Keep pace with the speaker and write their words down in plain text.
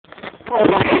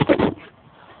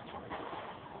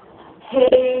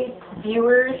Hey,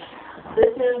 viewers,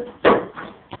 this is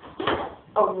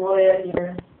Aurora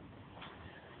here.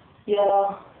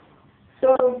 Yeah,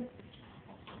 so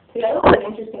today was an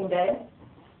interesting day.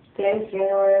 Today is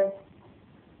January,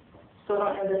 still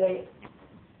don't know the date.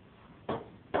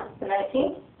 The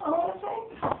 19th, I want to say?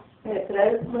 Okay, today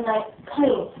is the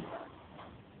 19th.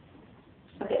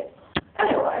 Okay,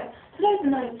 anyway, today's the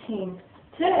 19th.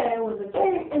 Today was a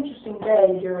very interesting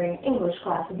day during English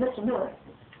class with Mr. Miller.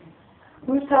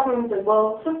 We was talking and he said,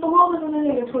 well, since the world was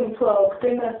ending in 2012,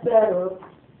 they messed that up.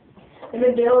 And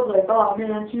then Dale was like, oh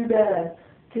man, too bad.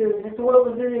 Because if the world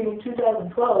was ending in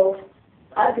 2012,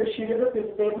 I'd go shoot a hooker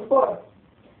the day before.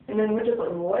 And then we're just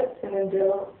like, what? And then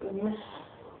Dale, Mr.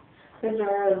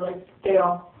 was like,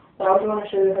 Dale, why would you want to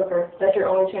shoot a hooker? That's your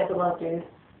only chance of love, dude.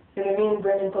 And then me and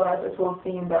Brendan told us this whole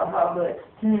theme about how, like,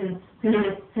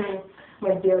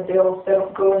 like Dale,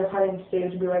 don't go in the hunting stage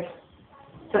and be like,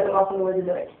 set them off in the woods and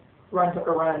be like, run,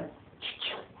 hooker, run.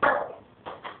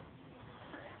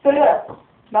 So yeah,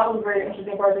 that was a very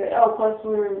interesting part of it. Oh, plus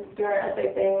we were doing an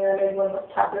essay thing and I made one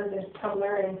with tappers and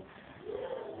Tumblr and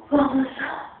well,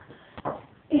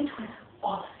 it was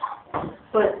awesome.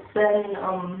 But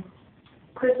then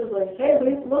Chris was like, hey,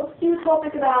 let's do a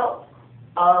topic about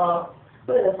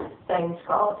what are those things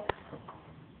called?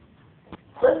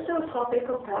 Let's do a topic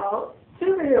about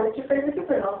superheroes. What's your favorite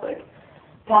superhero? I was like,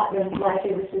 Batman's my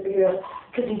favorite superhero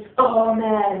because he's oh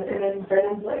man. And then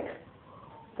Brendan's like,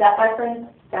 that my friend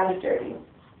sounded dirty.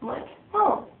 I'm like,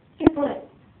 oh, he's like,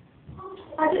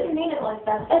 I didn't mean it like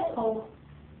that. It's all.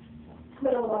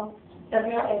 But oh well.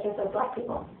 Every our agents are black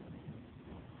people.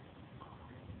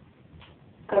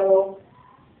 Go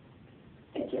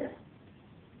figure.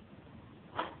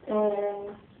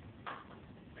 And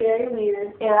very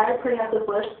weird. And I print out this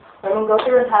list. I'm gonna go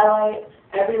through and highlight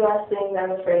every last thing that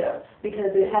I'm afraid of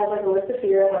because it has like a list of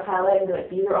fear and I'll highlight and be like,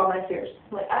 these are all my fears.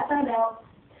 Like I found out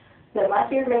that my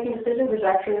fear of making decisions is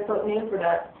actually a name for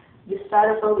that,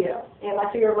 decidophobia. And my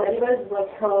fear of ladybugs is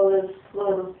like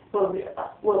phobia.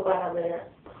 We'll find out later.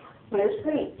 But it's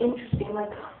pretty interesting, like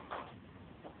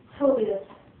phobias.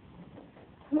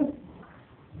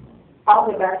 I'll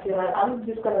get back to you. I'm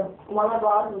just gonna one of my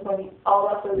blogs is gonna be all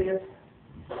about phobias.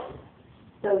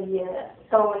 So yeah.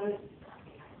 So when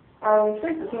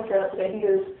Chris was here up today, he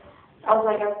goes, I was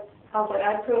like,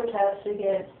 I protest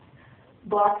against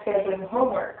block scheduling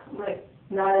homework, like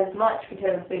not as much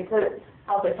because they put.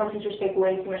 I was like, some teachers take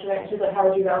way too much of that. And she's like, how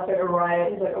would you go out there a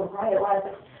riot? He's like, a riot? Why? I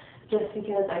was like, just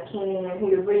because I can. And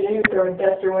he goes, well, you throw a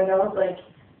duster window. I was like,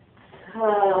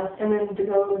 and then the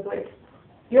girl was like,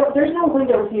 there's no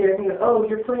windows here. And he goes, oh,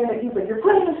 you're playing it. He's like, you're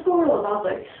playing a squirrel. And I was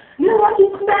like, no, I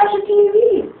can smash a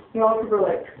TV. And all people were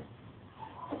like,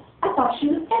 I thought she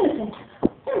was innocent.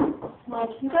 I'm like,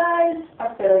 you guys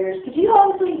are failures because you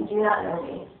obviously do not know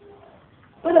me.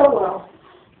 But oh well.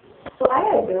 So I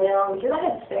had a go down because I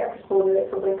had to stay after school today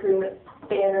for link room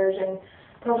banners and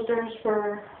posters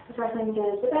for the wrestling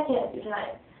kids, but I can't do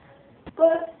tonight.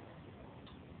 But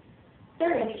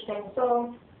very interesting.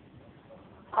 So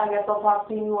I guess I'll talk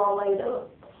to you all later.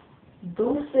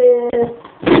 Deuces.